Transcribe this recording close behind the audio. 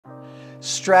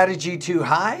Strategy too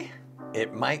high?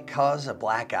 It might cause a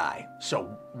black eye.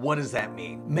 So what does that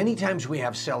mean? Many times we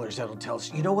have sellers that'll tell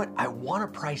us, you know what, I want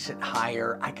to price it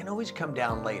higher. I can always come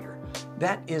down later.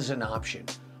 That is an option.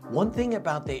 One thing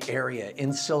about the area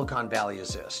in Silicon Valley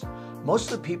is this.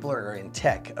 Most of the people are in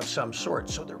tech of some sort,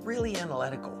 so they're really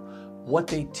analytical. What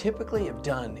they typically have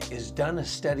done is done a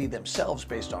study themselves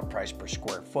based on price per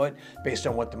square foot, based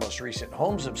on what the most recent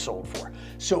homes have sold for.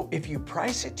 So if you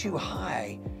price it too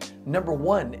high, number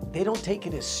one, they don't take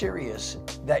it as serious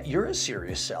that you're a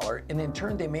serious seller, and in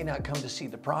turn, they may not come to see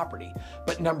the property.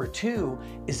 But number two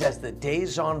is as the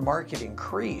days on market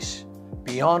increase,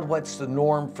 beyond what's the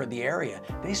norm for the area,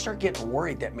 they start getting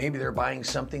worried that maybe they're buying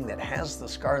something that has the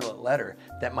scarlet letter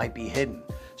that might be hidden.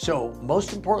 So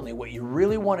most importantly, what you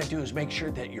really want to do is make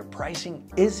sure that your pricing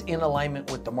is in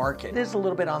alignment with the market. It is a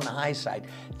little bit on the high side,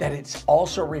 that it's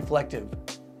also reflective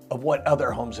of what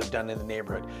other homes have done in the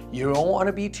neighborhood. You don't want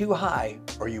to be too high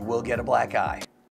or you will get a black eye.